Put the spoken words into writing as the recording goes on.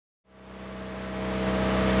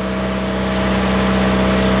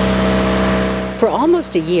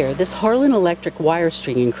almost a year, this Harlan Electric wire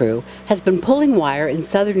stringing crew has been pulling wire in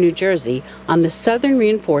southern New Jersey on the Southern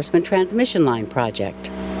Reinforcement Transmission Line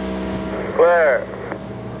project. Clear.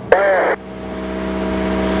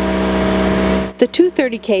 The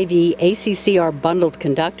 230 kV ACCR bundled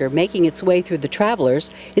conductor making its way through the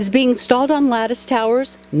travelers is being installed on lattice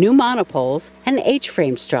towers, new monopoles, and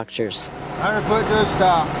H-frame structures. 100 foot to a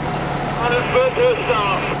stop. 100 foot to a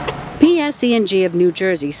stop. PSE&G of New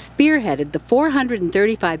Jersey spearheaded the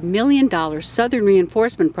 $435 million Southern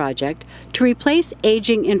Reinforcement project to replace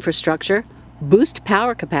aging infrastructure, boost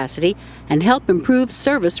power capacity, and help improve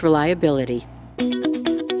service reliability.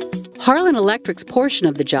 Harlan Electric's portion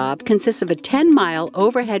of the job consists of a 10-mile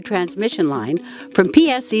overhead transmission line from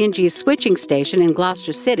PSE&G's switching station in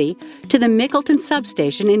Gloucester City to the Mickleton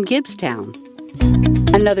Substation in Gibbstown.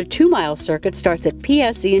 Another 2-mile circuit starts at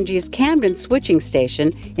PSE&G's Camden switching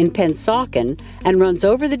station in Pennsauken and runs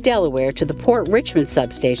over the Delaware to the Port Richmond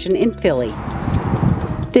Substation in Philly.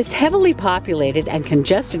 This heavily populated and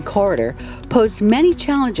congested corridor posed many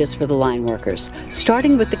challenges for the line workers,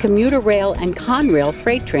 starting with the commuter rail and Conrail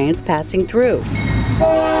freight trains passing through.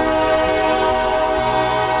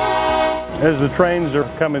 As the trains are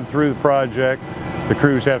coming through the project, the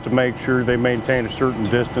crews have to make sure they maintain a certain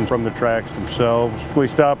distance from the tracks themselves. We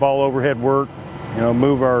stop all overhead work,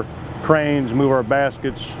 move our cranes, move our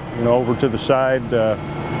baskets, over to the side.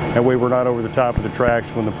 That way we're not over the top of the tracks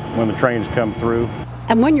when the trains come through.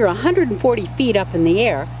 And when you're 140 feet up in the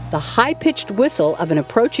air, the high-pitched whistle of an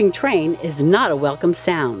approaching train is not a welcome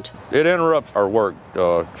sound. It interrupts our work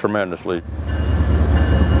tremendously.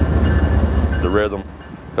 The rhythm,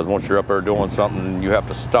 because once you're up there doing something, you have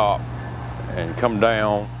to stop and come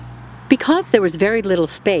down. Because there was very little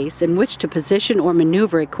space in which to position or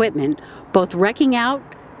maneuver equipment, both wrecking out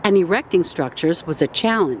and erecting structures was a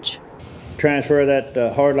challenge. Transfer that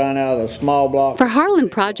hard line out of the small block. For Harlan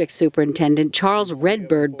Project Superintendent Charles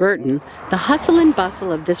Redbird Burton, the hustle and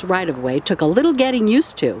bustle of this right-of-way took a little getting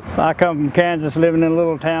used to. I come from Kansas, living in a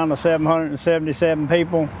little town of 777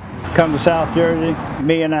 people. Come to South Jersey, 1.5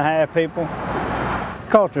 million people.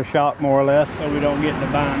 Culture shock, more or less, so we don't get in the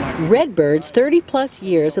bind like that. Redbird's 30-plus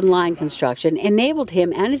years in line construction enabled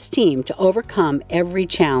him and his team to overcome every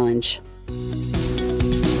challenge.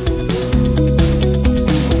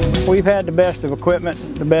 We've had the best of equipment,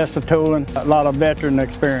 the best of tooling, a lot of veteran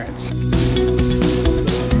experience.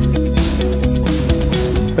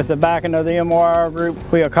 With the backing of the MYR Group,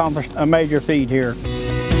 we accomplished a major feat here.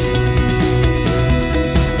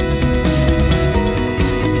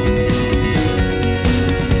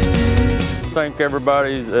 I think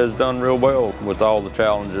everybody has done real well with all the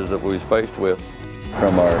challenges that we've faced with.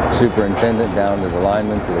 From our superintendent down to the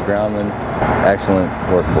linemen to the groundmen, excellent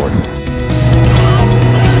workforce.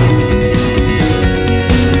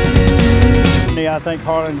 I think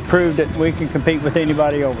Harlan proved that we can compete with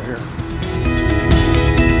anybody over here.